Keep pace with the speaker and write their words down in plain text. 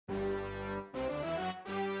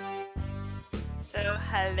So,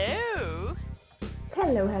 hello.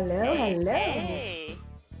 Hello, hello, Hey, hello. hey.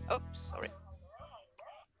 Oh, sorry.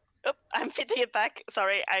 Oh, I'm fitting it back.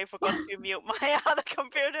 Sorry, I forgot to mute my other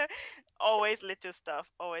computer. Always little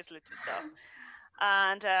stuff. Always little stuff.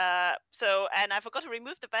 And and I forgot to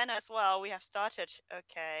remove the banner as well. We have started.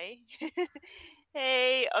 Okay.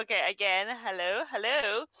 Hey. Okay. Again. Hello.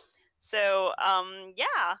 Hello. So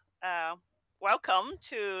welcome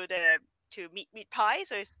to Meet Pie.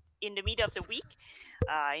 So it's in the middle of the week,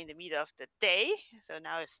 in the middle of the day. So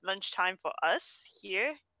now it's lunchtime for us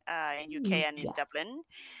here in UK and in Yes. Dublin.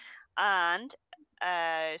 And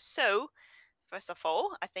so first of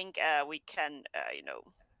all, I think we can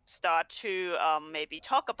start to maybe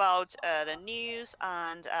talk about the news,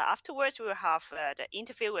 and afterwards we will have the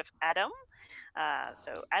interview with Adam.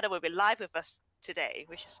 So Adam will be live with us today,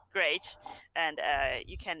 which is great. And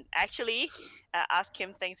you can actually ask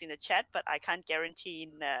him things in the chat, but I can't guarantee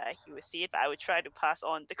he will see it. But I will try to pass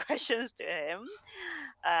on the questions to him.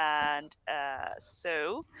 And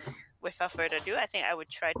so without further ado, I think I would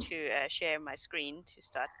try to share my screen to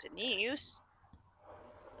start the news.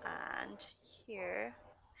 And here.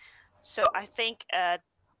 So I think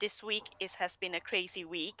this week has been a crazy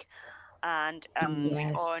week. And we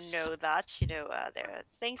all know that there are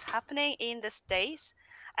things happening in the States.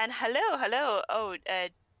 And hello. Oh,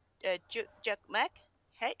 Jack Mac.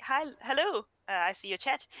 Hey, hi, hello. I see your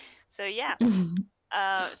chat. So yeah.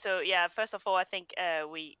 First of all, I think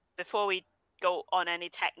before we go on any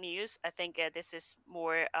tech news, I think this is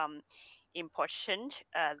more important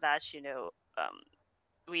that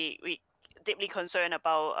we deeply concerned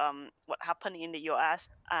about what happened in the U.S.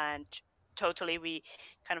 and totally we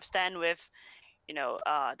kind of stand with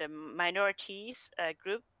the minorities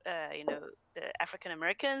group, the African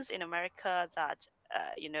Americans in America, that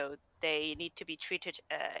they need to be treated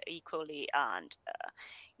equally, and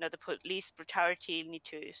the police brutality need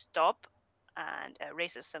to stop, and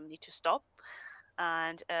racism need to stop.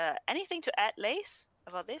 And anything to add, Lace,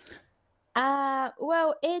 about this?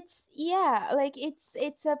 Well, it's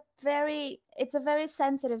a very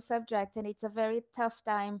sensitive subject, and it's a very tough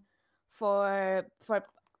time for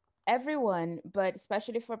everyone, but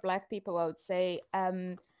especially for Black people, I would say.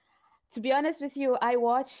 To be honest with you, I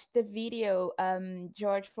watched the video,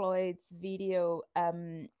 George Floyd's video,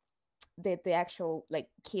 the actual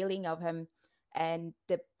killing of him, and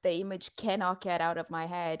the image cannot get out of my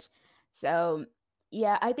head. So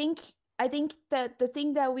yeah, I think the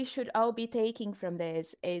thing that we should all be taking from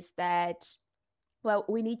this is that, well,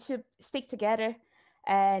 we need to stick together,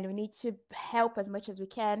 and we need to help as much as we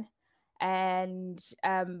can. And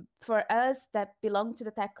for us that belong to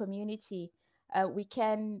the tech community, we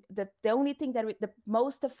can the only thing the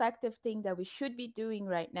most effective thing that we should be doing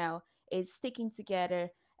right now is sticking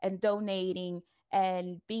together and donating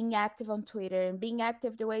and being active on Twitter and being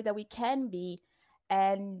active the way that we can be,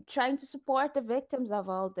 and trying to support the victims of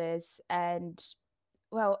all this, and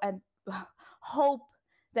hope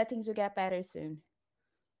that things will get better soon.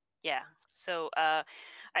 Yeah. So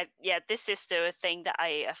this is the thing that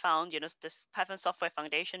I found. This Python Software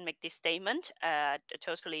Foundation make this statement.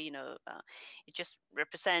 Totally, it just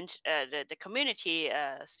represent the community.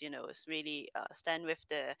 Is really stand with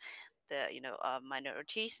the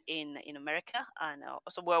minorities in America, and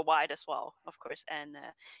also worldwide as well, of course. And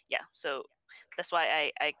so that's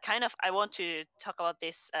why I want to talk about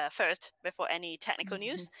this first before any technical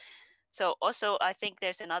news. So also, I think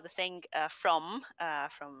there's another thing from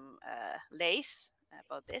Lace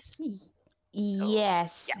about this.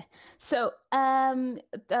 Yes. So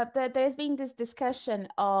there's been this discussion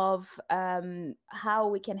of how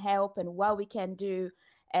we can help and what we can do,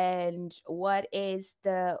 and what is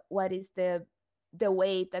the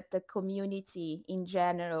way that the community in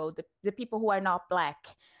general, the people who are not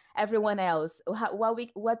Black, everyone else, what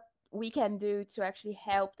we can do to actually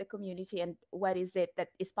help the community, and what is it that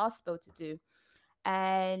is possible to do.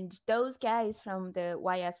 And those guys from the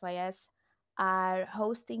YSYS are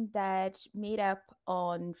hosting that meetup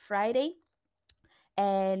on Friday.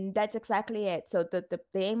 And that's exactly it. So the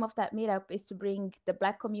aim of that meetup is to bring the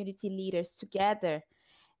Black community leaders together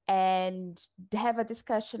and have a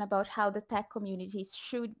discussion about how the tech communities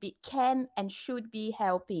should be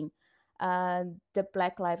helping the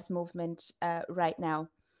Black Lives Movement right now.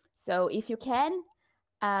 So if you can,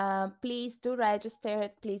 please do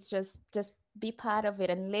register. Please just be part of it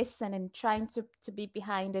and listen and trying to be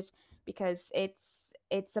behind it, because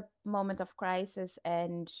it's a moment of crisis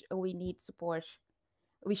and we need support.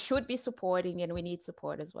 We should be supporting, and we need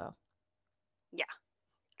support as well. Yeah,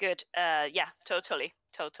 good.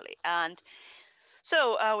 Totally. And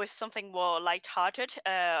So with something more lighthearted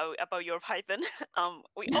about your Python,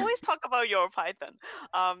 we always talk about your Python.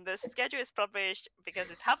 The schedule is published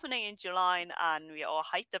because it's happening in July, and we are all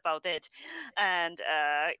hyped about it. And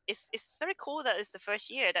it's very cool that it's the first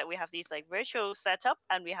year that we have these like virtual setup,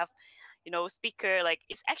 and we have speaker, like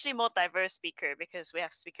it's actually more diverse speaker because we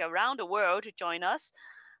have speaker around the world to join us.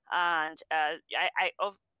 And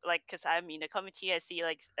like, because I'm in the committee, I see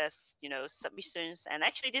like submissions, and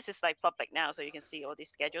actually this is like public now, so you can see all these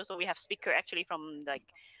schedules. So we have speaker actually from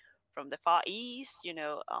the Far East,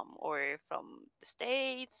 or from the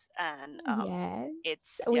States, and Yes.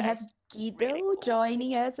 it's We have it's really Guido cool.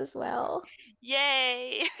 joining us as well.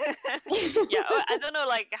 Yay! Yeah, I don't know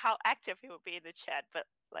like how active he will be in the chat, but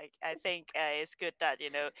like I think it's good that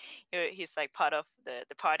he's like part of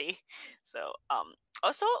the party. So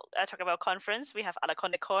also talk about conference. We have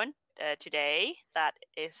AlacondaCon today that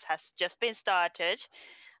has just been started.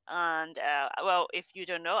 And well, if you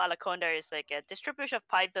don't know, Alaconda is like a distribution of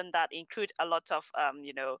Python that include a lot of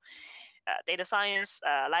data science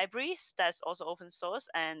libraries that's also open source,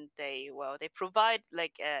 and they provide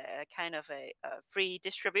like a kind of a free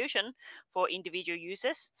distribution for individual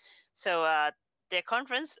users. So their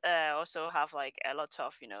conference also have like a lot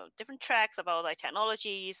of different tracks about like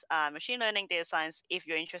technologies, machine learning, data science. If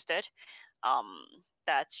you're interested, um,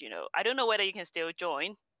 that I don't know whether you can still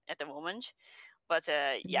join at the moment. But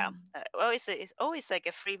yeah, well, it's always like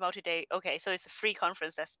a free multi-day. Okay, so it's a free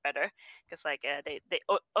conference. That's better because like they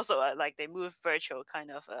also like they move virtual,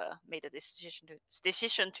 kind of made a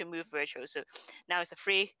decision to move virtual. So now it's a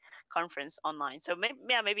free conference online. So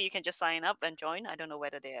maybe you can just sign up and join. I don't know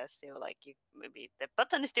whether they are still like maybe the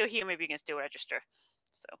button is still here. Maybe you can still register.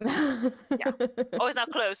 So yeah. Oh, it's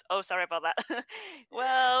not closed. Oh, sorry about that.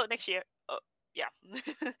 Well, next year. Oh, yeah.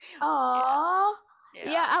 Yeah. Aww. Yeah,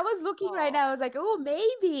 Yeah. I was looking right Oh. now. I was like, oh,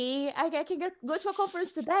 maybe I can go to a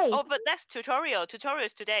conference today. Oh, but that's tutorial. Tutorial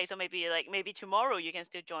is today, so maybe tomorrow you can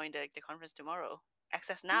still join the conference tomorrow.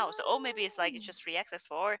 Access now. So maybe it's like it's just free access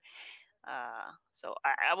for. So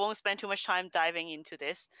I won't spend too much time diving into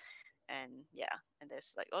this. And yeah, and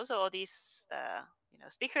there's like also all these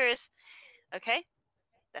speakers. Okay,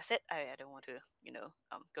 that's it. I don't want to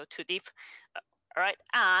go too deep. All right,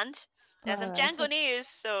 and there's some Django Perfect. news.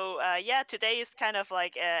 So yeah, today is kind of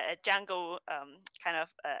like a Django kind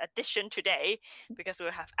of addition today because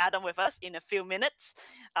we'll have Adam with us in a few minutes.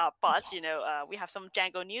 But we have some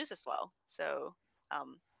Django news as well. So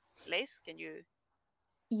Lace, can you?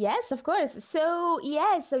 Yes, of course. So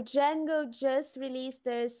so Django just released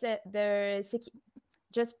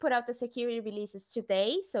just put out the security releases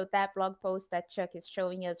today. So that blog post that Chuck is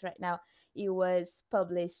showing us right now, it was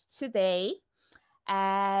published today.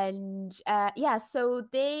 And so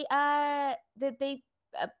they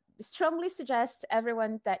strongly suggest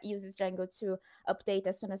everyone that uses Django to update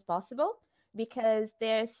as soon as possible, because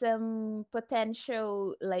there's some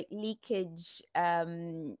potential like leakage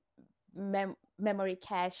memory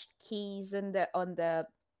cache keys on the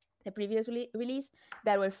previous release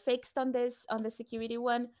that were fixed on the security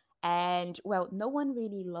one. And well, no one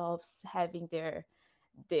really loves having their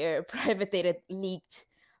private data leaked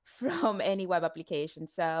from any web application.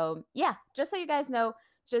 So yeah, just so you guys know,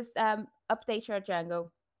 just update your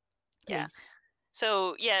Django, please. Yeah.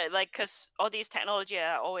 So yeah, like because all these technology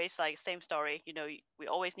are always like same story. We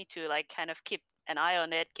always need to like kind of keep an eye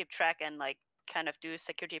on it, keep track, and like kind of do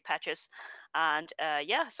security patches. And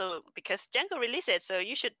yeah, so because Django released it, so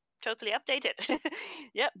you should totally update it.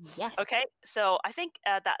 Yep. Yes. Okay. So I think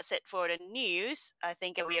that's it for the news. I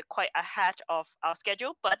think we are quite ahead of our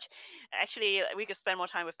schedule, but actually we could spend more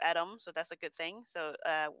time with Adam, so that's a good thing. So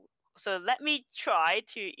let me try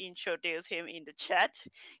to introduce him in the chat,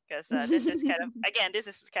 because this is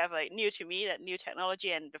kind of like new to me, that new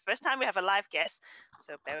technology, and the first time we have a live guest.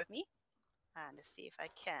 So bear with me, and let's see if I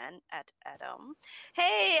can add Adam.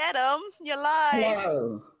 Hey Adam, you're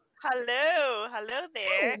live. Hello. Hello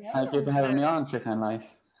there. Thank you for having me on, Chicken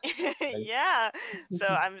Lice. Yeah, so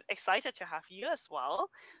I'm excited to have you as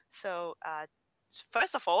well. So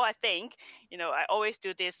first of all, I think I always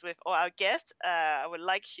do this with all our guests. I would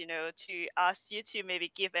like to ask you to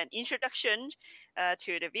maybe give an introduction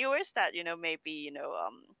to the viewers that maybe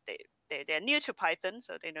they're new to Python,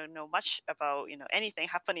 so they don't know much about anything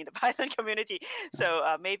happening in the Python community.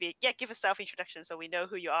 So maybe give a self introduction so we know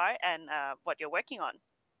who you are and what you're working on.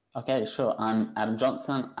 Okay, sure. I'm Adam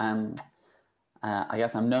Johnson. I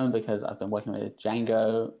guess I'm known because I've been working with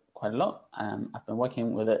Django quite a lot. I've been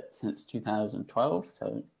working with it since 2012,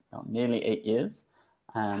 so nearly 8 years.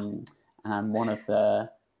 And I'm one of the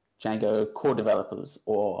Django core developers,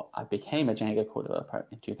 or I became a Django core developer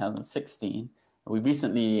in 2016. We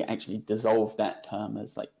recently actually dissolved that term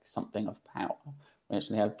as like something of power. We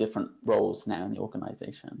actually have different roles now in the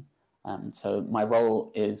organization. So my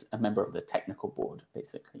role is a member of the technical board,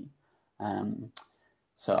 basically.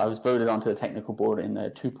 So I was voted onto the technical board in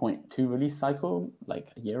the 2.2 release cycle like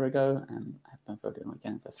a year ago, and I've been voted on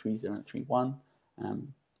again for 3.0 and 3.1.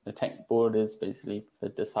 The tech board is basically for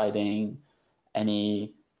deciding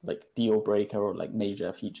any like deal breaker or like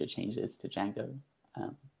major feature changes to Django.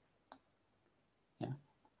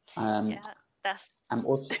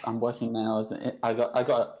 I'm working now as I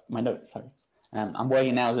got my notes. Sorry, I'm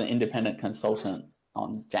working now as an independent consultant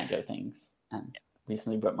on Django things, and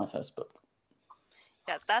recently wrote my first book.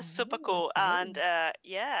 Yeah, that's super cool. And I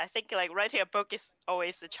think like writing a book is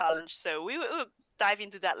always a challenge. So we will dive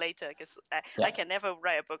into that later, because I can never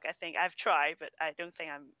write a book. I think I've tried, but I don't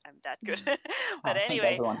think I'm that good. But I anyway,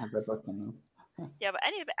 think everyone has a book in them. Yeah, but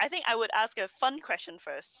anyway, I think I would ask a fun question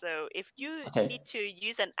first. So if you need to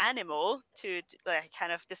use an animal to like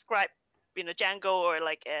kind of describe, Django, or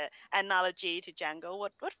like an analogy to Django,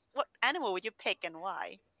 what animal would you pick and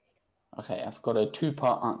why? Okay, I've got a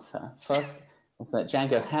two-part answer. First is that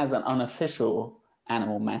Django has an unofficial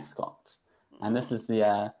animal mascot, and this is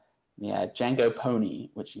the Django pony,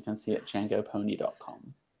 which you can see at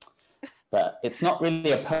djangopony.com. But it's not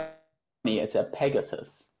really a pony; it's a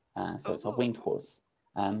Pegasus. So it's a winged horse.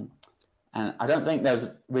 And I don't think there's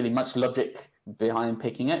really much logic behind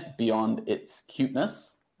picking it beyond its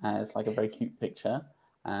cuteness. It's like a very cute picture.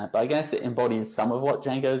 But I guess it embodies some of what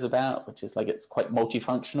Django is about, which is like it's quite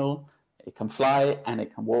multifunctional. It can fly and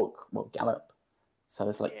it can walk, gallop. So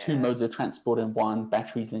there's like two modes of transport in one,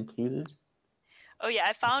 batteries included. Oh yeah,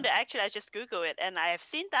 I found it. Actually, I just Googled it, and I have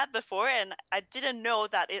seen that before, and I didn't know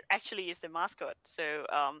that it actually is the mascot. So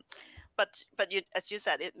but you, as you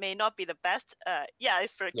said, it may not be the best.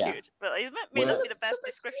 It's very cute, but it may not be the best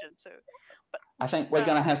description. So, but I think we're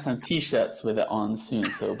gonna have some T-shirts with it on soon,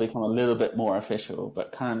 so it'll become a little bit more official.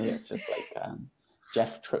 But currently, it's just like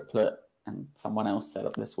Jeff Triplett and someone else set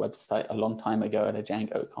up this website a long time ago at a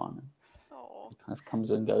Django con. It kind of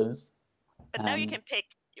comes and goes. But now you can pick.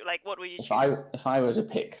 Like, what would you choose? If I were to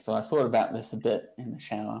pick, so I thought about this a bit in the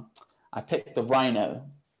shower. I picked the rhino.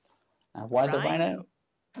 Why the rhino?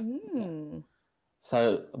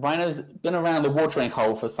 So Rhino's been around the watering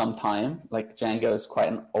hole for some time. Like Django is quite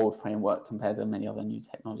an old framework compared to many other new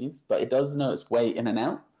technologies, but it does know its way in and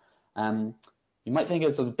out. You might think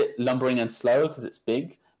it's a bit lumbering and slow because it's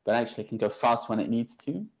big, but actually it can go fast when it needs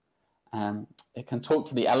to. It can talk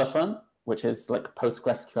to the elephant, which is like a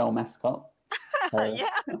PostgreSQL mascot. So,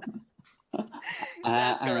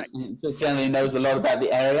 and it just generally knows a lot about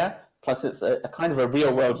the area. Plus, it's a kind of a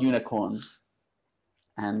real-world unicorn.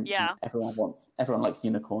 And everyone likes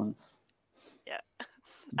unicorns. Yeah,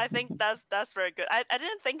 I think that's very good. I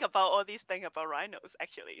didn't think about all these things about rhinos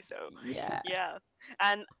actually. So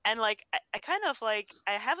and like I kind of like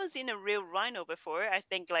I haven't seen a real rhino before. I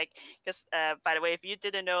think like because by the way, if you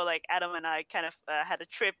didn't know, like Adam and I kind of had a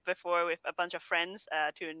trip before with a bunch of friends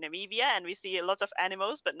to Namibia, and we see a lot of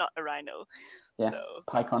animals, but not a rhino. Yes, so,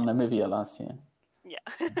 PyCon Namibia last year. Yeah,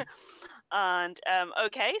 and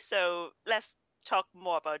okay, so let's talk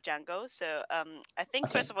more about Django. So I think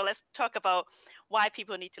first of all, let's talk about why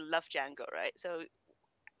people need to love Django, right? So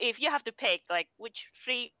if you have to pick like which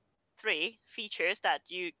three features that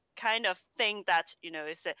you kind of think that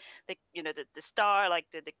is the star, like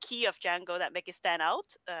the key of Django that make it stand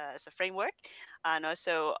out as a framework, and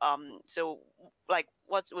also so like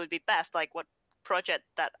what would be best, like what project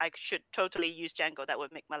that I should totally use Django that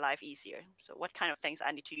would make my life easier. So what kind of things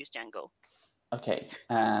I need to use Django? Okay.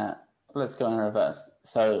 Let's go in reverse.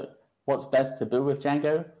 So what's best to build with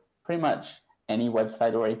Django? Pretty much any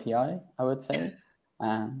website or API, I would say.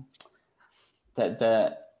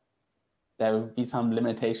 There would be some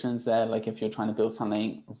limitations there, like if you're trying to build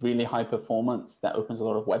something really high performance that opens a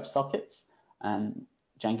lot of WebSockets.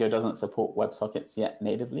 Django doesn't support WebSockets yet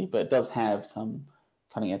natively, but it does have some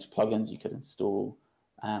cutting edge plugins you could install.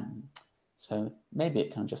 So maybe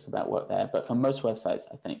it can just about work there. But for most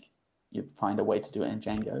websites, I think you'd find a way to do it in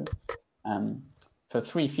Django. For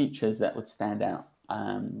three features that would stand out,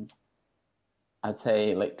 I'd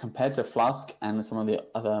say like compared to Flask and some of the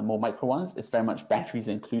other more micro ones, it's very much batteries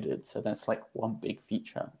included. So that's like one big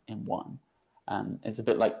feature in one. It's a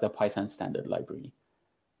bit like the Python standard library.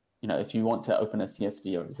 If you want to open a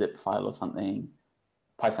CSV or a zip file or something,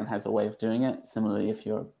 Python has a way of doing it. Similarly, if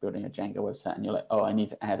you're building a Django website and you're like, oh, I need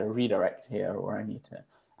to add a redirect here, or I need to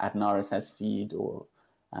add an RSS feed, or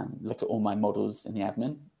look at all my models in the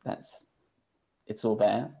admin, it's all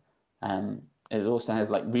there. it also has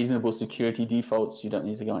like reasonable security defaults. You don't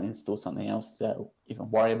need to go and install something else to even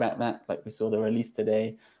worry about that. Like we saw the release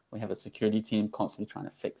today, we have a security team constantly trying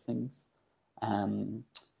to fix things.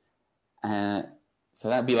 So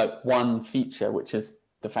that'd be like one feature, which is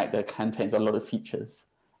the fact that it contains a lot of features.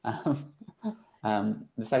 The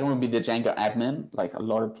second would be the Django admin. Like a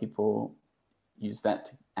lot of people use that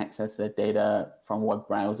to access their data from a web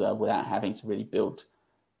browser without having to really build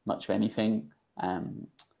much of anything.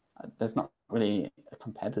 There's not really a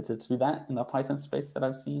competitor to that in the Python space that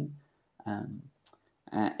I've seen.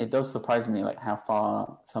 It does surprise me like how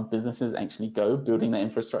far some businesses actually go building their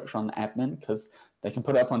infrastructure on the admin, because they can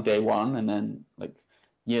put it up on day one and then like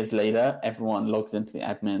years later, everyone logs into the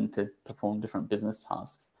admin to perform different business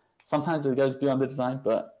tasks. Sometimes it goes beyond the design,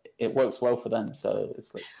 but it works well for them. So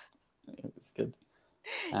it's like, it's good.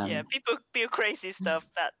 Yeah, people build crazy stuff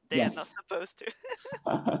that they're not supposed to.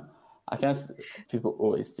 I guess people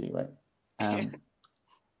always do, right?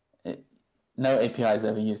 No API is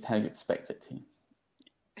ever used how you expect it to.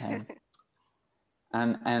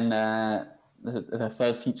 The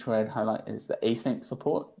third feature I'd highlight is the async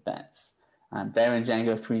support. That's there in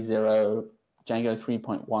Django 3.0. Django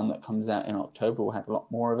 3.1 that comes out in October will have a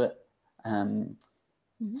lot more of it.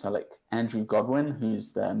 So like Andrew Godwin,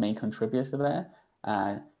 who's the main contributor there,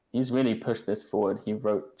 he's really pushed this forward. He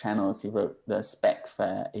wrote channels, he wrote the spec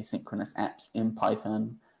for asynchronous apps in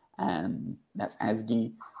Python, and that's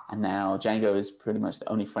ASCII. And now Django is pretty much the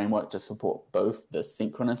only framework to support both the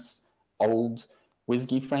synchronous old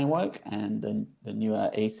WSGI framework and the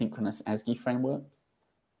newer asynchronous ASCII framework.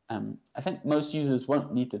 I think most users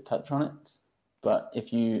won't need to touch on it, but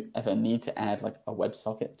if you ever need to add like a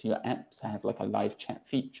WebSocket to your app to have like a live chat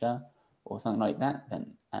feature or something like that,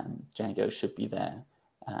 then Django should be there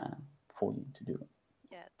for you to do it.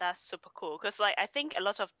 Yeah, that's super cool. Because like I think a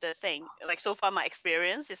lot of the thing, like so far my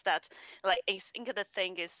experience is that like asynchronous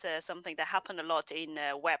thing is something that happened a lot in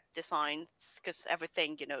web design, because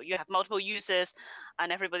everything, you have multiple users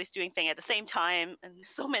and everybody's doing things at the same time, and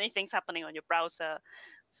so many things happening on your browser.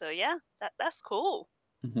 So yeah, that's cool.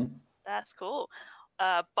 That's cool.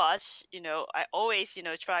 But I always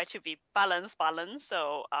try to be balanced.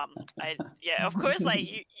 So of course,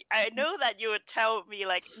 like I know that you would tell me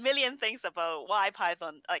like a million things about why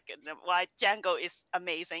Python, like why Django is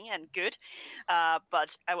amazing and good.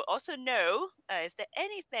 But I will also know, is there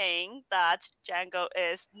anything that Django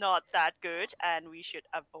is not that good and we should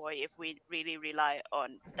avoid if we really rely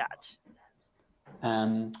on that?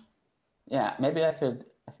 Yeah, maybe I could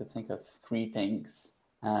think of three things.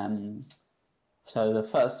 So the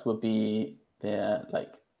first would be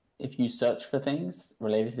if you search for things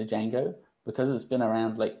related to Django, because it's been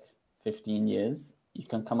around like 15 years, you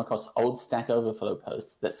can come across old Stack Overflow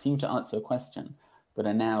posts that seem to answer your question, but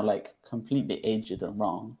are now like completely aged and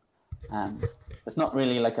wrong. It's not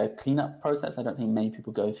really like a cleanup process. I don't think many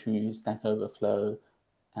people go through Stack Overflow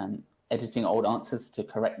editing old answers to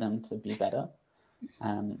correct them to be better.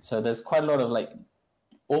 So there's quite a lot of like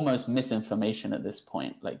almost misinformation at this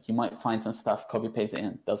point. Like you might find some stuff, copy paste it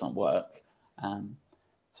in, doesn't work.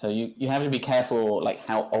 So you have to be careful like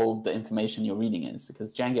how old the information you're reading is,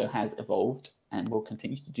 because Django has evolved and will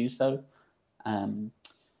continue to do so. And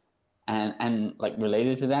like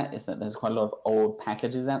related to that is that there's quite a lot of old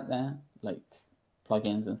packages out there, like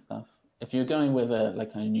plugins and stuff. If you're going with a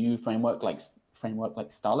new framework like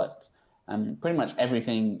Starlet, pretty much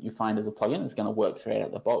everything you find as a plugin is going to work straight out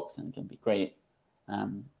of the box and can be great.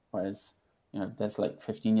 Whereas, there's like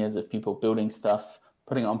 15 years of people building stuff,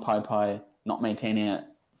 putting it on PyPI, not maintaining it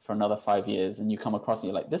for another 5 years, and you come across it,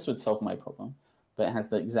 you're like, this would solve my problem. But it has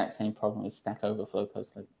the exact same problem as Stack Overflow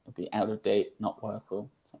posts, like it'll be out of date, not work or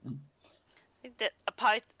something. I think that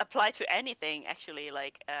apply to anything actually.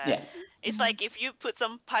 Like it's like if you put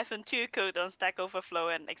some Python 2 code on Stack Overflow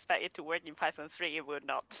and expect it to work in Python 3, it would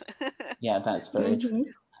not. Yeah, that's very true.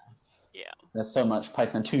 Yeah. There's so much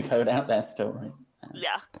Python 2 code out there still, right?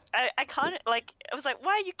 Yeah. I can't, like, I was like,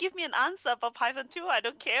 why you give me an answer about Python 2? I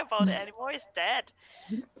don't care about it anymore. It's dead.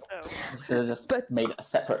 So. You should have just made a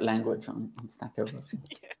separate language on Stack Overflow.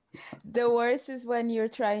 Yeah. The worst is when you're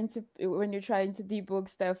trying to debug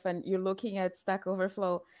stuff and you're looking at Stack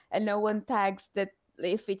Overflow and no one tags that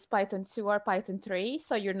if it's Python 2 or Python 3,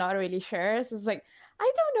 so you're not really sure. So it's like,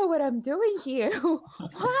 I don't know what I'm doing here.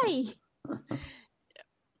 Why?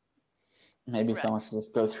 Maybe someone should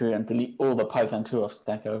just go through and delete all the Python 2 of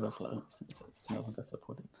Stack Overflow since it's no longer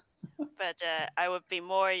supported. But I would be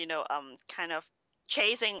more, kind of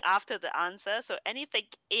chasing after the answer. So anything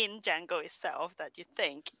in Django itself that you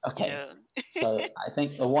think. Okay. So I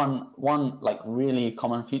think the one like really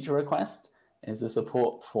common feature request is the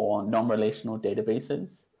support for non-relational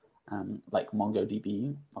databases. like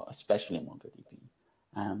MongoDB, or especially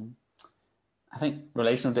MongoDB. I think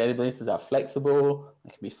relational databases are flexible,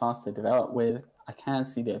 they can be fast to develop with. I can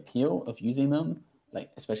see the appeal of using them, like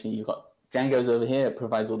especially you've got Django's over here, it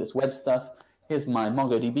provides all this web stuff. Here's my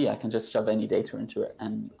MongoDB, I can just shove any data into it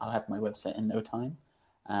and I'll have my website in no time.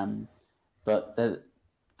 But there's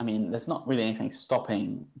not really anything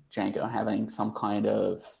stopping Django having some kind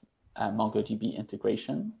of MongoDB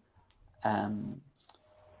integration.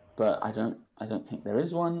 But I don't think there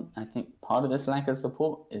is one. I think part of this lack of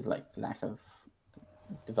support is like lack of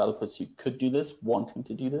developers who could do this, wanting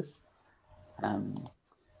to do this.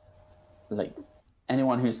 Like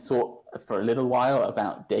anyone who's thought for a little while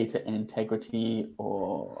about data integrity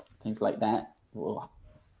or things like that will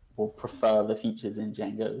prefer the features in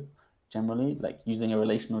Django generally, like using a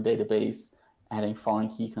relational database, adding foreign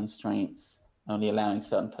key constraints, only allowing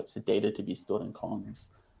certain types of data to be stored in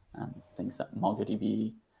columns, things that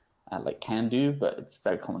MongoDB like can do, but it's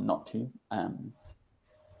very common not to.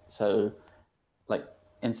 So like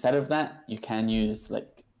instead of that, you can use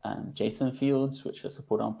like JSON fields, which are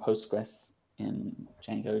supported on Postgres in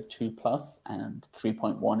Django 2+ and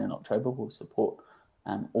 3.1 in October will support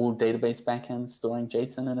all database backends storing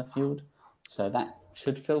JSON in a field. So that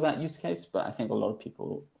should fill that use case, but I think a lot of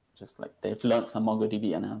people just like they've learned some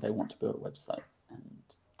MongoDB and now they want to build a website, and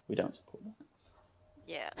we don't support that.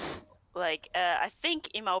 Yeah. Like I think,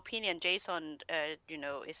 in my opinion, JSON,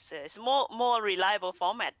 is more reliable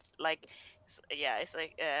format. Like, it's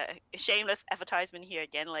like a shameless advertisement here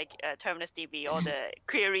again. Like Terminus DB, all the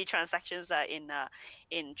query transactions are in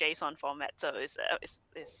JSON format. So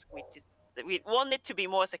we want it to be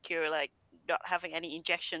more secure, like not having any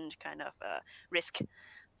injection kind of risk.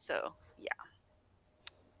 So yeah.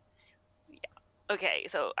 Okay,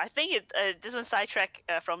 so I think it doesn't sidetrack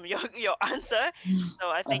from your answer. So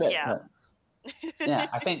I think yeah,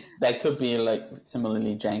 I think there could be like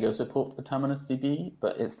similarly Django support for Terminus DB,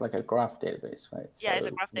 but it's like a graph database, right? So yeah, it's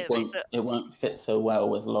a graph database. It won't fit so well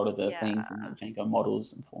with a lot of the things in the Django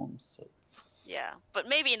models and forms. So. Yeah, but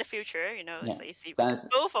maybe in the future, Yeah, so you see,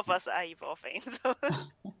 both of us are evolving. So.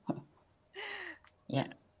 Yeah,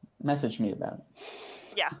 message me about it.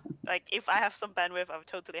 Yeah, like if I have some bandwidth, I'm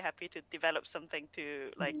totally happy to develop something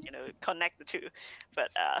to like connect the two,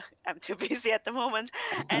 but I'm too busy at the moment.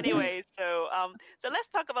 Anyway, so let's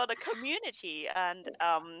talk about the community, and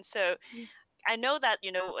so I know that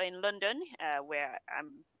in London, where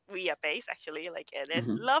we are based actually, like there's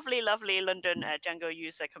lovely London Django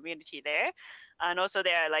user community there, and also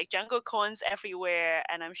there are like Django cons everywhere,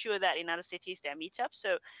 and I'm sure that in other cities there are meetups.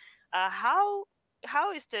 So how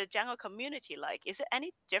is the Django community like? Is it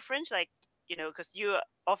any different? Like, because you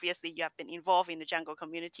have been involved in the Django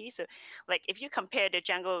community. So, like, if you compare the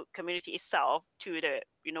Django community itself to the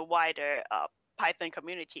wider Python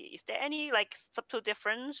community, is there any like subtle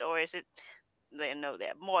difference, or is it they're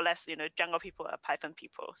more or less Django people are Python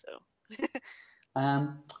people? So.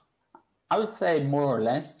 I would say more or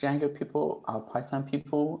less Django people are Python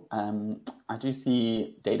people. I do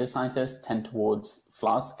see data scientists tend towards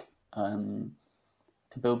Flask.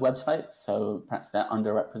 To build websites, so perhaps they're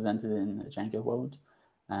underrepresented in the Django world.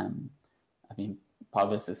 I mean, part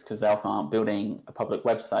of this is because they often aren't building a public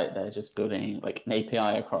website, they're just building like an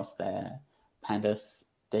API across their pandas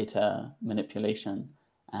data manipulation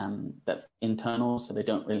that's internal, so they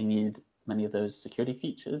don't really need many of those security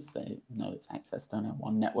features. They know it's accessed on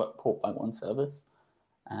one network port by one service.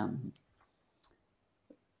 I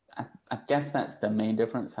guess that's the main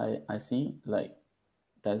difference I see. Like,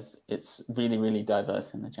 it's really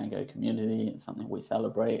diverse in the Django community. It's something we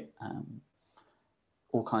celebrate.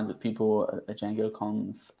 All kinds of people at Django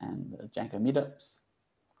cons and the Django meetups.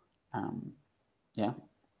 Yeah.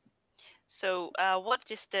 So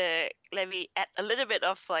what is let me add a little bit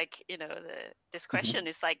of like, this question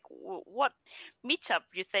is like, what meetup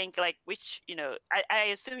you think, like which,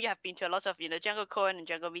 I assume you have been to a lot of, Django con and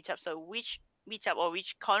Django meetup. So which meetup or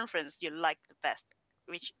which conference you like the best?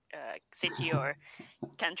 Which city or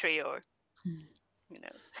country, or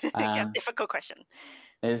difficult question.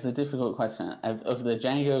 It's a difficult question. Of the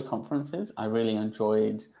Django conferences, I really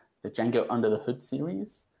enjoyed the Django Under the Hood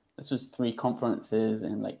series. This was 3 conferences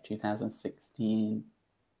in like 2016.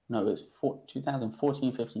 No, it was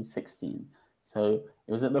 2014, 15, 16. So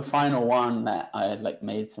it was at the final one that I had like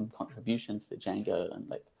made some contributions to Django and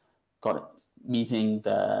like got meeting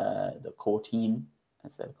the core team,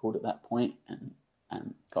 as they were called at that point, and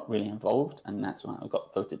got really involved, and that's when I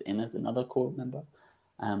got voted in as another core member.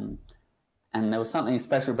 And there was something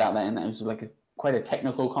special about that, and it was like quite a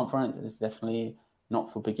technical conference. It's definitely not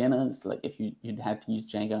for beginners. Like if you'd had to use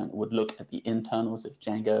Django, and it would look at the internals of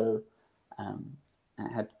Django, and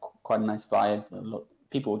it had quite a nice vibe.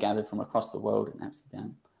 People were gathered from across the world in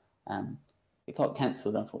Amsterdam. It got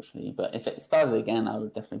cancelled, unfortunately, but if it started again, I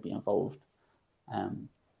would definitely be involved.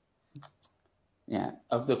 Yeah,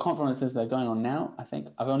 of the conferences that are going on now, I think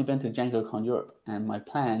I've only been to DjangoCon Europe, and my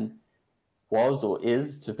plan was or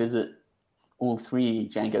is to visit all 3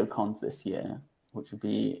 Django cons this year, which would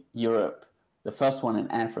be Europe, the first one in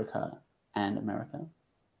Africa, and America.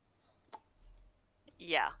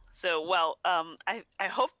 Yeah. So, well, I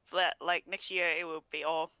hope that like next year it will be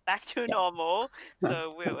all back to normal.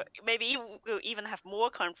 So we'll even have more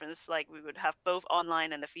conference, like we would have both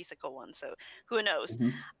online and the physical one. So who knows?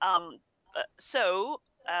 So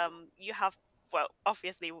you have, well,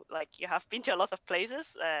 obviously, like you have been to a lot of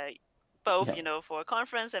places, both for a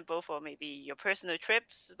conference and both for maybe your personal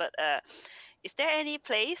trips. But is there any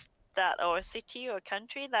place that, or city or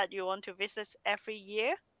country that you want to visit every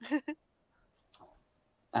year?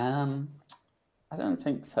 I don't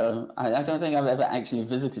think so. I don't think I've ever actually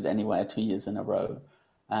visited anywhere 2 years in a row.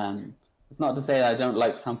 It's not to say that I don't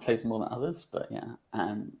like some places more than others, but yeah.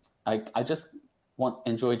 I just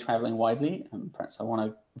enjoy traveling widely, and perhaps I want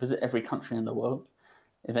to visit every country in the world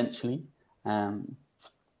eventually.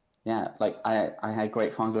 Yeah, like I had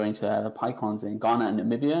great fun going to the PyCons in Ghana and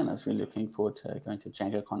Namibia, and I was really looking forward to going to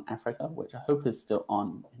DjangoCon Africa, which I hope is still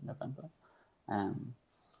on in November.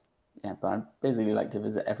 Yeah, but I'd basically like to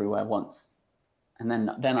visit everywhere once, and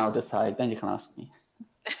then I'll decide. Then you can ask me.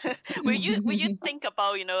 will you think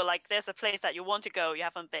about, like there's a place that you want to go, you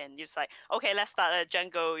haven't been, you're just like, okay, let's start a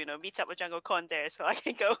Django, meet up with DjangoCon there so I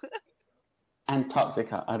can go.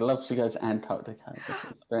 Antarctica. I'd love to go to Antarctica, just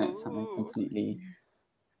experience something completely.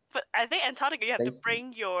 But I think Antarctica, you have to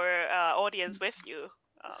bring your audience with you.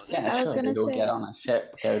 Yeah, sure. They'd all get on a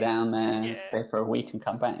ship, go down there, stay for a week, and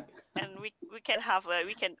come back. And we can have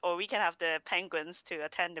the penguins to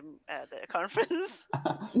attend the conference.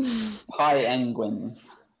 Penguins.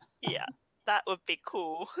 Yeah, that would be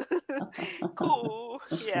cool. Cool.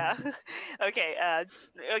 Yeah. Okay.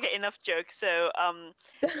 Okay. Enough joke. So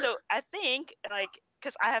so I think like,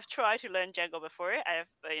 because I have tried to learn Django before, I have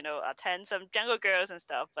attend some Django girls and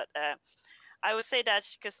stuff, but I would say that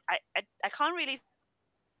because I can't really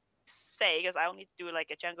say, because I only do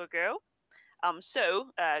like a Django girl.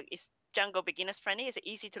 So is Django beginners friendly? Is it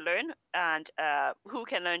easy to learn? And who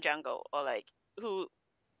can learn Django? Or like who,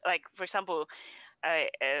 like for example,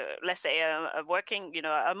 let's say a working,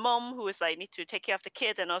 a mom who is like need to take care of the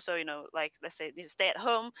kid, and also like let's say need to stay at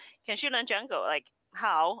home. Can she learn Django? Like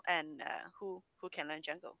how, and who can learn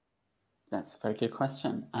Django? That's a very good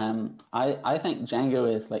question. I think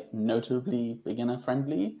Django is like notably beginner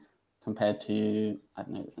friendly compared to, I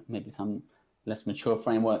don't know, maybe some less mature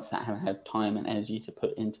frameworks that have had time and energy to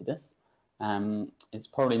put into this. It's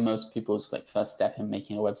probably most people's like first step in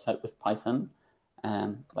making a website with Python.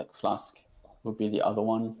 Like Flask would be the other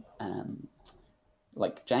one.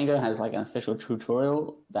 Like Django has like an official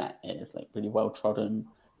tutorial that is like really well trodden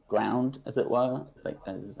ground, as it were. Like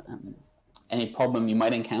there's any problem you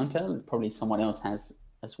might encounter, probably someone else has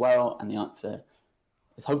as well, and the answer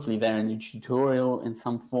is hopefully there in the tutorial in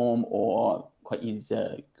some form, or quite easy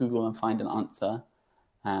to Google and find an answer.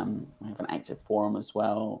 We have an active forum as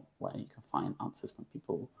well where you can find answers from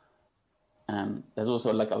people. There's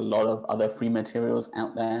also like a lot of other free materials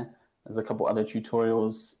out there. There's a couple other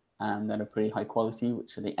tutorials that are pretty high quality,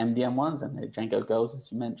 which are the MDM ones and the Django Girls,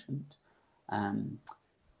 as you mentioned.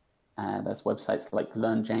 There's websites like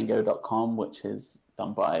learndjango.com, which is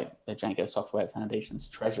done by the Django Software Foundation's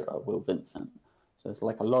treasurer, Will Vincent. So there's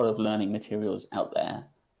like a lot of learning materials out there.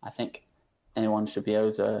 I think anyone should be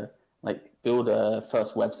able to like build a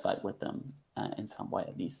first website with them in some way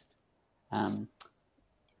at least.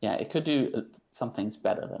 Yeah, it could do some things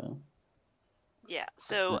better though. Yeah.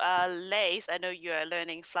 So, Lace, I know you are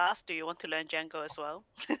learning Flask. Do you want to learn Django as well?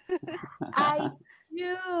 I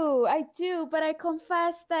do, but I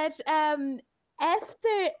confess that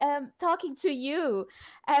after talking to you,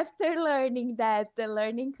 after learning that the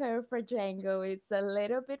learning curve for Django is a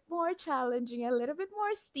little bit more challenging, a little bit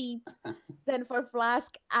more steep than for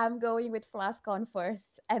Flask, I'm going with Flask on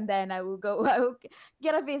first, and then I will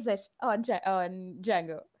get a visit on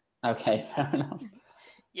Django. Okay, fair enough.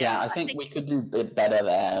 Yeah, I think we could do a bit better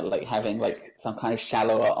there, like having like some kind of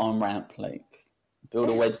shallower on-ramp, like build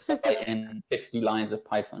a website in 50 lines of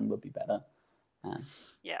Python would be better.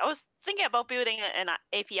 Yeah, I was thinking about building an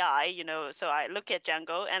API, so I look at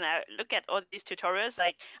Django and I look at all these tutorials,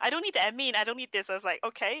 like I don't need the admin, I don't need this. I was like,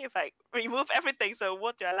 okay, if I remove everything, so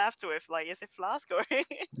what do I left with? Like, is it Flask or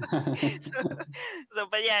so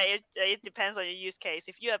but yeah, it depends on your use case.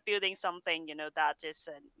 If you are building something, that is,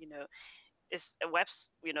 is a webs,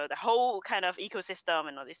 the whole kind of ecosystem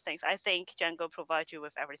and all these things, I think Django provides you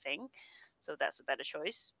with everything. So that's a better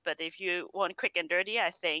choice. But if you want quick and dirty,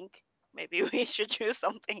 I think maybe we should choose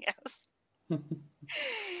something else.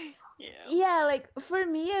 Yeah, like for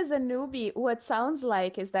me as a newbie, what sounds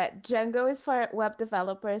like is that Django is for web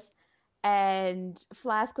developers and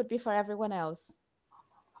Flask would be for everyone else.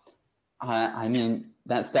 I mean,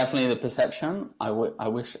 that's definitely the perception. I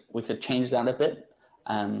wish we could change that a bit.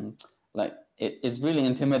 Like it's really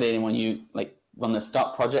intimidating when you like run the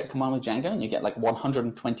start project command with Django and you get like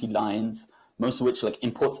 120 lines, most of which like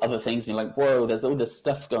imports other things. And you're like, whoa, there's all this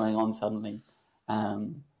stuff going on suddenly.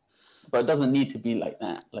 But it doesn't need to be like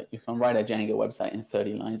that. Like you can write a Django website in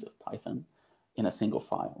 30 lines of Python in a single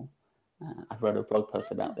file. I've wrote a blog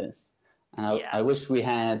post about this. And I wish we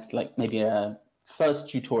had like maybe a first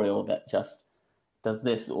tutorial that just does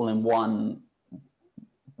this all in one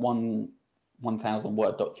 1,000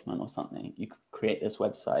 word document or something. You could create this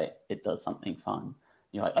website, it does something fun.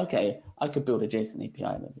 You're like, okay, I could build a JSON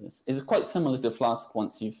API that does this. It's quite similar to Flask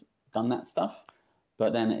once you've done that stuff,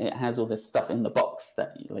 but then it has all this stuff in the box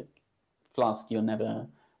that you, like Flask, you're never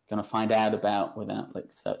going to find out about without like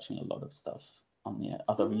searching a lot of stuff on the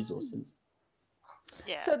other resources.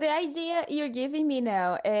 Yeah. So the idea you're giving me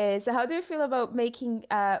now is, how do you feel about making,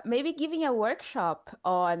 maybe giving a workshop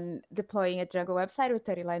on deploying a Django website with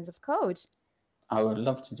 30 lines of code? I would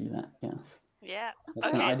love to do that, yes. Yeah.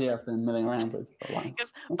 That's an idea I've been milling around with for a while.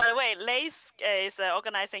 Because, by the way, Lace is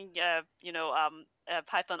organizing,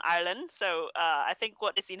 Python Ireland. So I think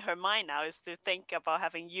what is in her mind now is to think about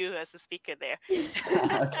having you as a speaker there.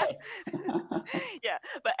 Okay. Yeah.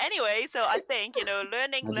 But anyway, so I think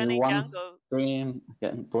learning Django. Stream,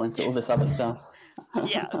 getting brought into all this other stuff.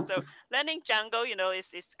 Yeah. So learning Django,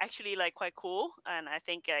 is actually like quite cool, and I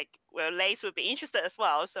think Lace would be interested as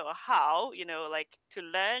well. So how to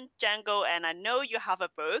learn Django, and I know you have a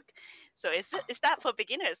book. So is that for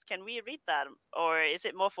beginners? Can we read that, or is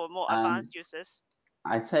it more for more advanced users?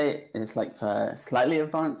 I'd say it's like for slightly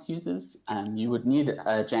advanced users, you would need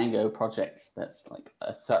a Django project that's like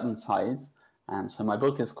a certain size. So my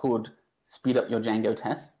book is called Speed Up Your Django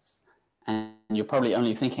Tests. And you're probably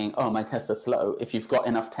only thinking, oh, my tests are slow, if you've got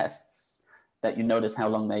enough tests that you notice how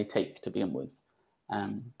long they take to begin with.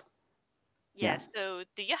 Yeah, so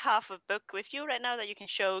do you have a book with you right now that you can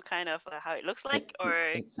show kind of how it looks like?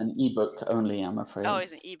 It's an ebook only, I'm afraid. Oh,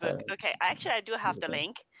 it's an ebook. So, okay, actually, I do have the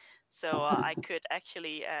link. So I could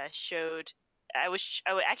actually I would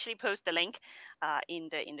actually post the link in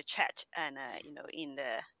the chat and in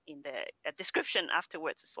the description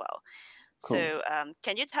afterwards as well. Cool. So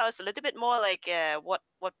can you tell us a little bit more like what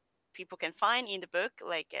people can find in the book,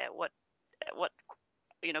 like what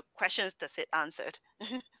questions does it answer?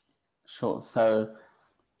 Sure. So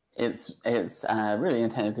it's really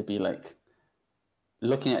intended to be like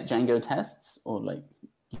looking at Django tests or like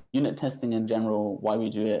unit testing in general, why we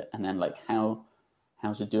do it, and then like how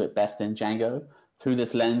to do it best in Django through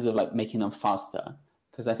this lens of like making them faster.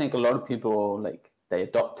 Because I think a lot of people like they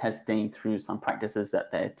adopt testing through some practices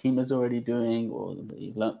that their team is already doing or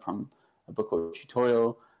they learned from a book or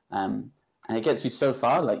tutorial. And it gets you so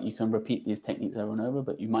far, like you can repeat these techniques over and over,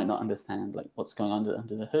 but you might not understand like what's going on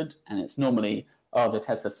under the hood. And it's normally, oh, the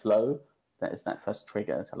tests are slow. That is that first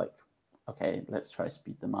trigger to like, okay, let's try to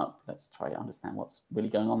speed them up. Let's try to understand what's really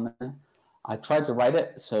going on there. I tried to write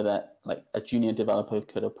it so that like a junior developer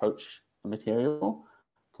could approach the material,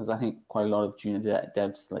 because I think quite a lot of junior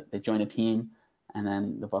devs, like they join a team and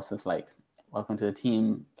then the boss is like, welcome to the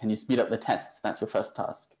team. Can you speed up the tests? That's your first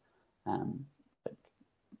task. Like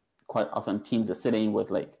quite often teams are sitting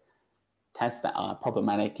with like tests that are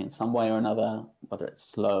problematic in some way or another, whether it's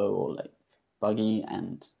slow or like buggy,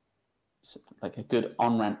 and like a good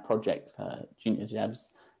on-ramp project for junior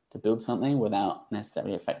devs to build something without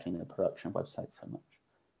necessarily affecting the production website so much.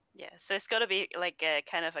 Yeah, so it's got to be like a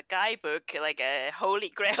kind of a guidebook, like a holy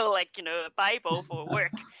grail, like a Bible for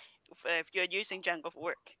work. If you're using Django for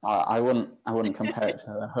work. I wouldn't compare it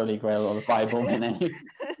to the Holy Grail or the Bible in any.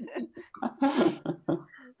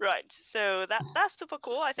 Right, so that's super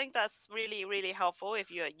cool. I think that's really, really helpful if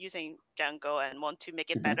you're using Django and want to make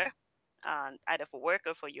it better, either for work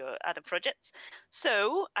or for your other projects.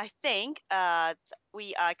 So I think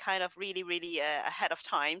we are kind of really, really ahead of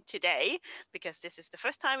time today, because this is the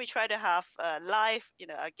first time we try to have live,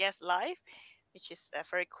 a guest live, which is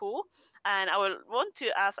very cool. And I will want to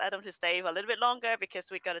ask Adam to stay a little bit longer, because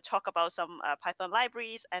we're going to talk about some Python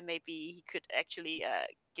libraries, and maybe he could actually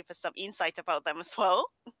give us some insight about them as well.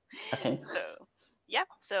 Okay. So, yeah.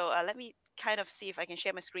 So let me kind of see if I can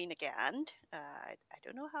share my screen again. I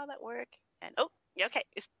don't know how that works. And Okay,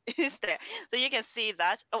 it's there. So you can see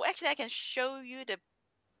that. Oh, actually, I can show you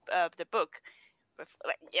the book.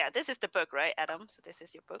 Like, yeah, this is the book, right, Adam? So this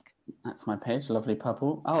is your book. That's my page, lovely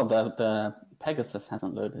purple. Oh, the Pegasus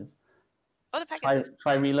hasn't loaded. Oh, the Pegasus.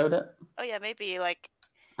 Try reload it. Oh yeah, maybe like.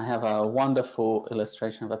 I have a wonderful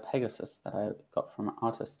illustration of a Pegasus that I got from an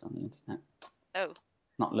artist on the internet. Oh.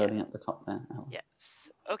 Not loading at the top there. Oh. Yes.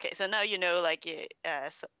 Okay, so now you know, like,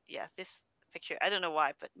 so, yeah, this picture. I don't know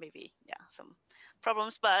why, but maybe some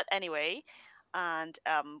problems. But anyway, and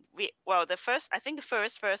I think the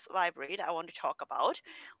first library that I want to talk about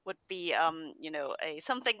would be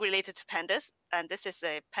something related to pandas, and this is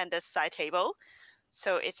a pandas side table.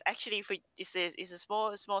 So it's actually it's a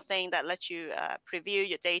small thing that lets you preview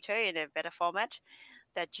your data in a better format,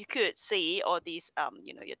 that you could see all these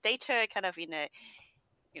your data kind of in a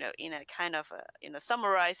kind of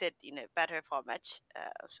summarize it in a better format,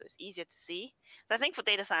 so it's easier to see. So I think for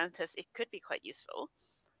data scientists it could be quite useful.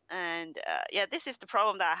 And this is the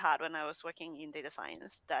problem that I had when I was working in data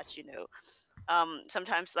science, that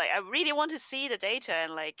sometimes, like, I really want to see the data,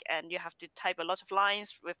 and you have to type a lot of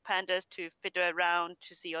lines with pandas to fiddle around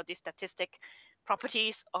to see all these statistic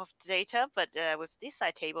properties of the data. But with this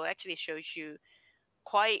side table, it actually shows you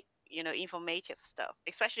quite informative stuff,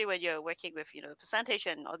 especially when you're working with percentage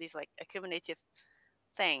and all these like accumulative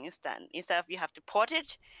things. Then instead of you have to port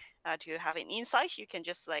it to have an insight, you can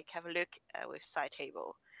just like have a look with side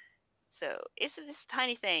table. So it's this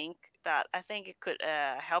tiny thing that I think it could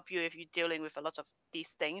help you if you're dealing with a lot of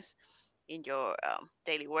these things in your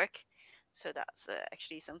daily work. So that's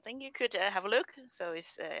actually something you could have a look. So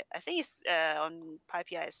it's I think it's on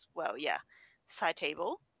PyPI as well. Yeah, side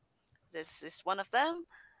table. This is one of them.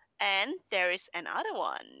 And there is another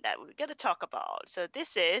one that we're going to talk about. So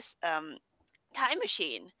this is time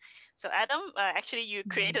machine. So Adam, actually you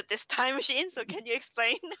created this time machine. So can you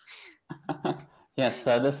explain? Yes,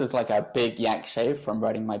 so this is like a big yak shave from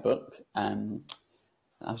writing my book.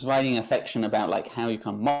 I was writing a section about like how you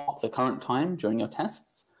can mock the current time during your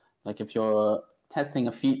tests. Like if you're testing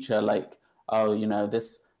a feature like,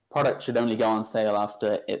 this product should only go on sale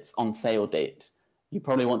after its on sale date. You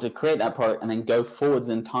probably want to create that product and then go forwards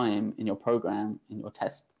in time in your program, in your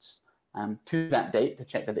tests, to that date to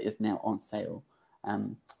check that it is now on sale.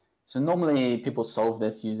 So normally people solve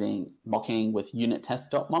this using mocking with unit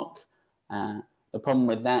test.mock. The problem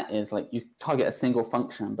with that is like you target a single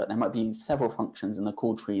function, but there might be several functions in the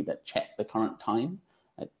call tree that check the current time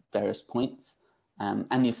at various points.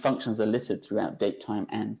 And these functions are littered throughout datetime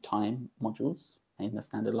and time modules in the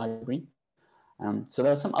standard library. So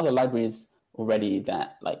there are some other libraries already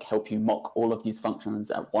that like help you mock all of these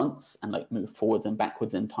functions at once and like move forwards and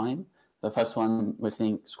backwards in time. The first one we're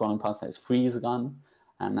seeing scrolling past that is FreezeGun,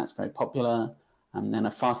 and that's very popular. And then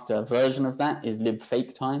a faster version of that is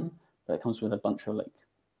libfaketime, but it comes with a bunch of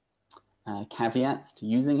like caveats to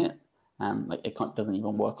using it. Like it doesn't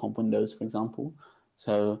even work on Windows, for example.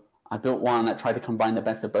 So I built one that tried to combine the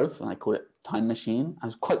best of both, and I called it Time Machine. I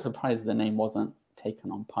was quite surprised the name wasn't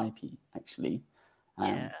taken on PyPI, actually.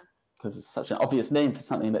 Because it's such an obvious name for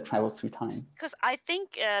something that travels through time. Because I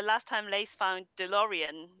think last time Lace found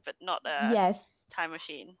DeLorean, but not Time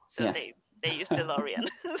Machine. So yes. they use DeLorean.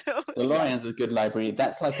 DeLorean's a good library.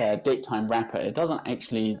 That's like a datetime wrapper. It doesn't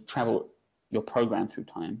actually travel your program through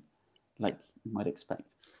time, like you might expect.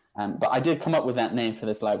 But I did come up with that name for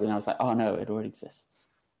this library, and I was like, oh no, it already exists.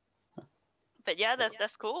 But yeah,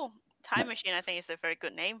 that's cool. Time Machine, I think, is a very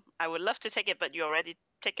good name. I would love to take it, but you already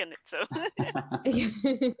taken it, so.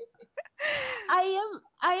 I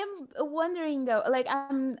am wondering though, like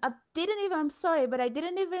I'm sorry, but I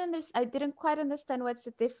didn't quite understand what's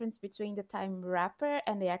the difference between the time wrapper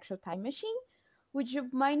and the actual time machine. Would you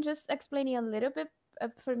mind just explaining a little bit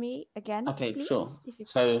for me again? Okay, please? sure.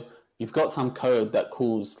 So you've got some code that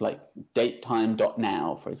calls like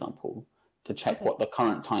datetime.now, for example, to check what the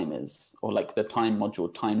current time is, or like the time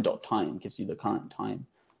module time.time gives you the current time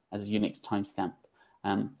as a Unix timestamp.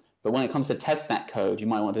 But when it comes to test that code, you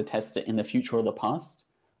might want to test it in the future or the past.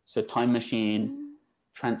 So Time Machine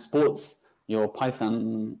transports your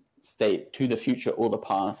Python state to the future or the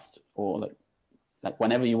past, or like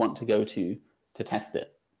whenever you want to go to test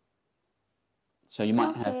it. So you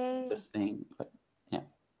might have this thing,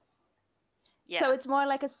 yeah. So it's more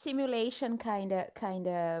like a simulation kind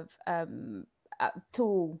of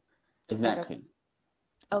tool. Exactly.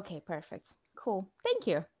 Okay, perfect. Cool. Thank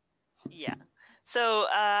you. Yeah. So,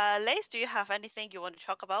 Lace, do you have anything you want to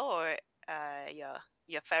talk about, or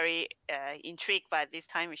you're very intrigued by this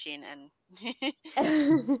time machine? And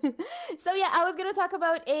so yeah, I was gonna talk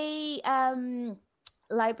about a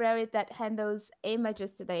library that handles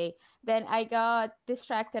images today. Then I got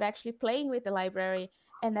distracted actually playing with the library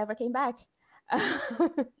and never came back.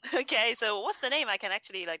 Okay, so what's the name? I can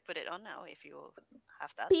actually like put it on now if you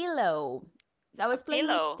have that. Pillow. I was playing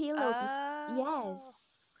Pillow. with Pillow. Yes.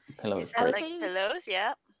 Pillow Is is that great. like pillows?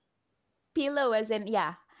 Yeah. Pillow as in,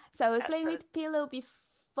 yeah. So I was That's playing with Pillow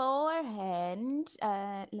beforehand.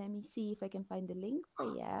 Let me see if I can find the link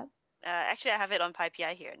for you. Actually, I have it on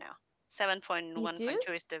PyPI here now.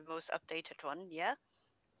 7.1.2 is the most updated one. Yeah.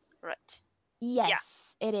 Right.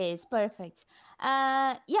 Yes, it is perfect.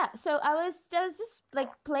 Yeah, so I was just like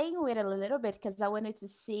playing with it a little bit because I wanted to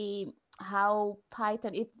see how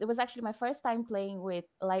Python. It was actually my first time playing with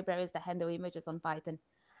libraries that handle images on Python.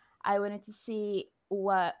 I wanted to see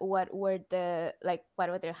what were the like what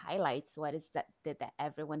were their highlights. What is that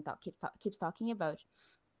everyone keeps talking about?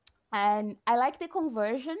 And I like the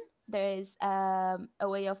conversion. There is a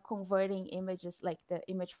way of converting images, like the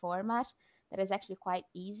image format, that is actually quite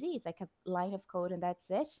easy. It's like a line of code and that's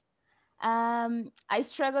it. I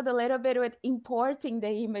struggled a little bit with importing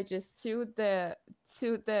the images to the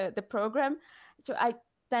program, so I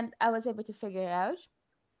was able to figure it out.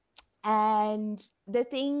 And the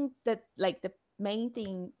thing that like the main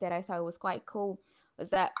thing that I thought was quite cool was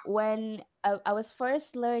that when I was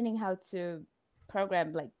first learning how to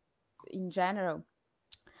program, like in general,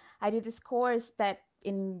 I did this course that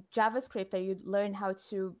in JavaScript that you'd learn how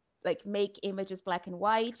to like make images black and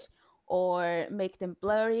white or make them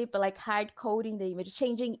blurry, but like hard coding the image,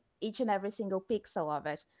 changing each and every single pixel of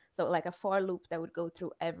it. So like a for loop that would go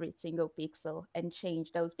through every single pixel and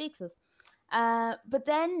change those pixels. But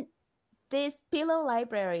then this Pillow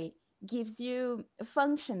library gives you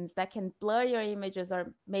functions that can blur your images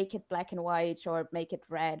or make it black and white or make it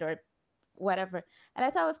red or whatever. And I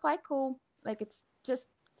thought it was quite cool. Like it's just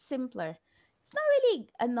simpler. It's not really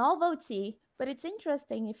a novelty, but it's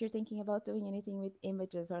interesting if you're thinking about doing anything with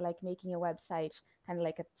images or like making a website, kind of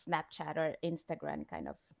like a Snapchat or Instagram kind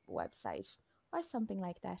of website or something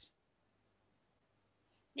like that.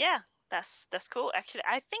 Yeah, that's cool. Actually,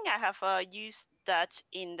 I think I have used that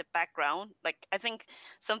in the background. Like I think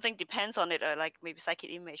something depends on it, or like maybe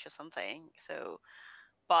scikit image or something. So,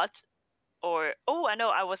 but or oh, I know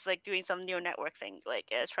I was like doing some neural network thing,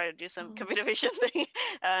 like try to do some computer vision thing,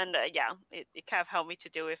 and yeah, it kind of helped me to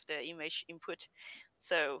deal with the image input.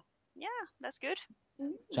 So yeah, that's good.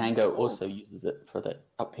 Django also uses it for the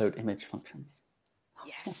upload image functions.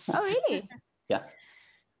 Yes. Oh, really? Yes.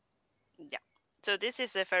 Yeah. So this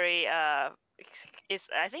is a very is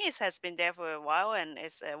I think it has been there for a while and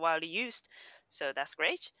is widely used. So that's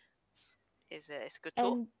great. It's a good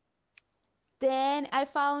tool. And then I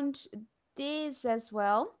found this as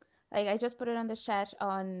well. Like I just put it on the chat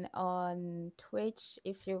on Twitch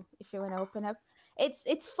if you want to open up.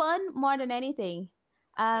 It's fun more than anything.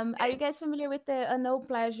 Okay. Are you guys familiar with the Unknown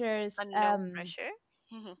Pleasures? Unknown Pleasure?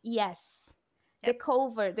 Yes. Yep. The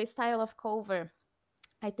cover, the style of cover.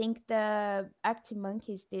 I think the Arctic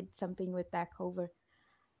Monkeys did something with that cover.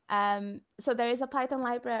 So there is a Python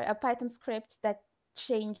library, a Python script that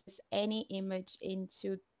changes any image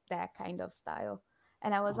into that kind of style.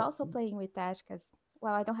 And I was also playing with that because,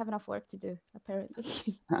 well, I don't have enough work to do,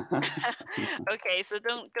 apparently. Okay, so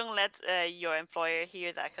don't let your employer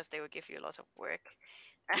hear that because they will give you a lot of work.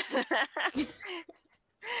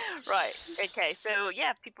 Right. Okay. So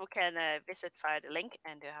yeah, people can visit via the link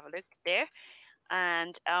and have a look there.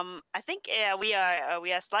 And I think we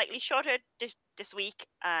are slightly shorter this week,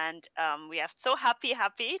 and we are so happy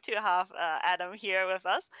to have Adam here with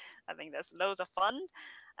us. I think that's loads of fun.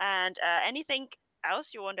 And anything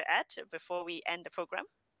else you want to add before we end the program?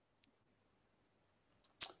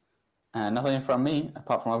 Nothing from me,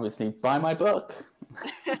 apart from obviously buy my book.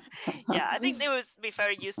 Yeah, I think it would be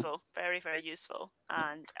very useful, very, very useful.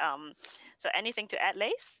 And so anything to add,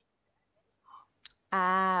 Lace?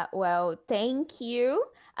 Well, thank you.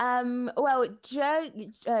 Well,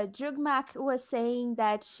 Jugmak was saying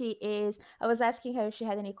that I was asking her if she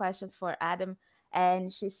had any questions for Adam,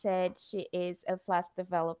 and she said she is a Flask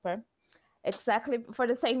developer. Exactly for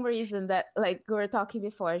the same reason that like we were talking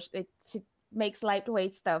before. She makes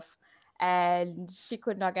lightweight stuff, and she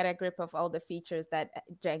could not get a grip of all the features that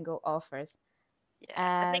Django offers.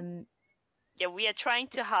 Yeah, I think we are trying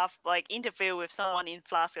to have like interview with someone in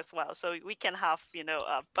Flask as well, so we can have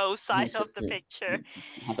both sides of the picture.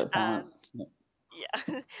 Have it balanced.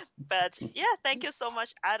 Yeah, but yeah, thank you so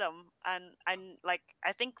much, Adam. And like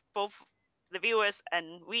I think both the viewers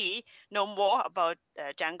and we know more about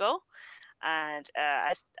Django. And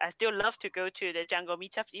I still love to go to the Django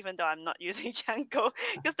meetups, even though I'm not using Django,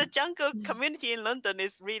 because the Django community in London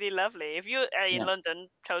is really lovely. If you're in London,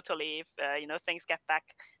 totally, if things get back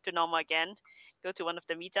to normal again, go to one of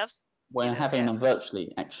the meetups. We're having them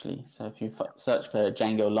virtually, actually. So if you search for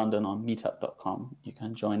Django London on meetup.com, you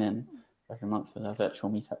can join in every month with a virtual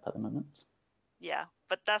meetup at the moment. Yeah,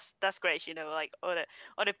 but that's great. Like all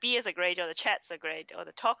the beers are great, or the chats are great, or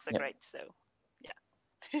the talks are great. So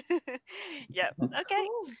yeah. Yeah. Okay.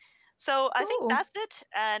 Cool. So I think that's it,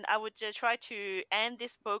 and I would try to end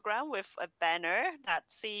this program with a banner that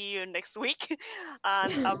see you next week,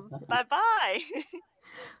 and bye-bye.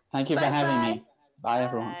 Thank you for having me. Bye,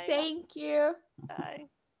 everyone. Thank you. Bye.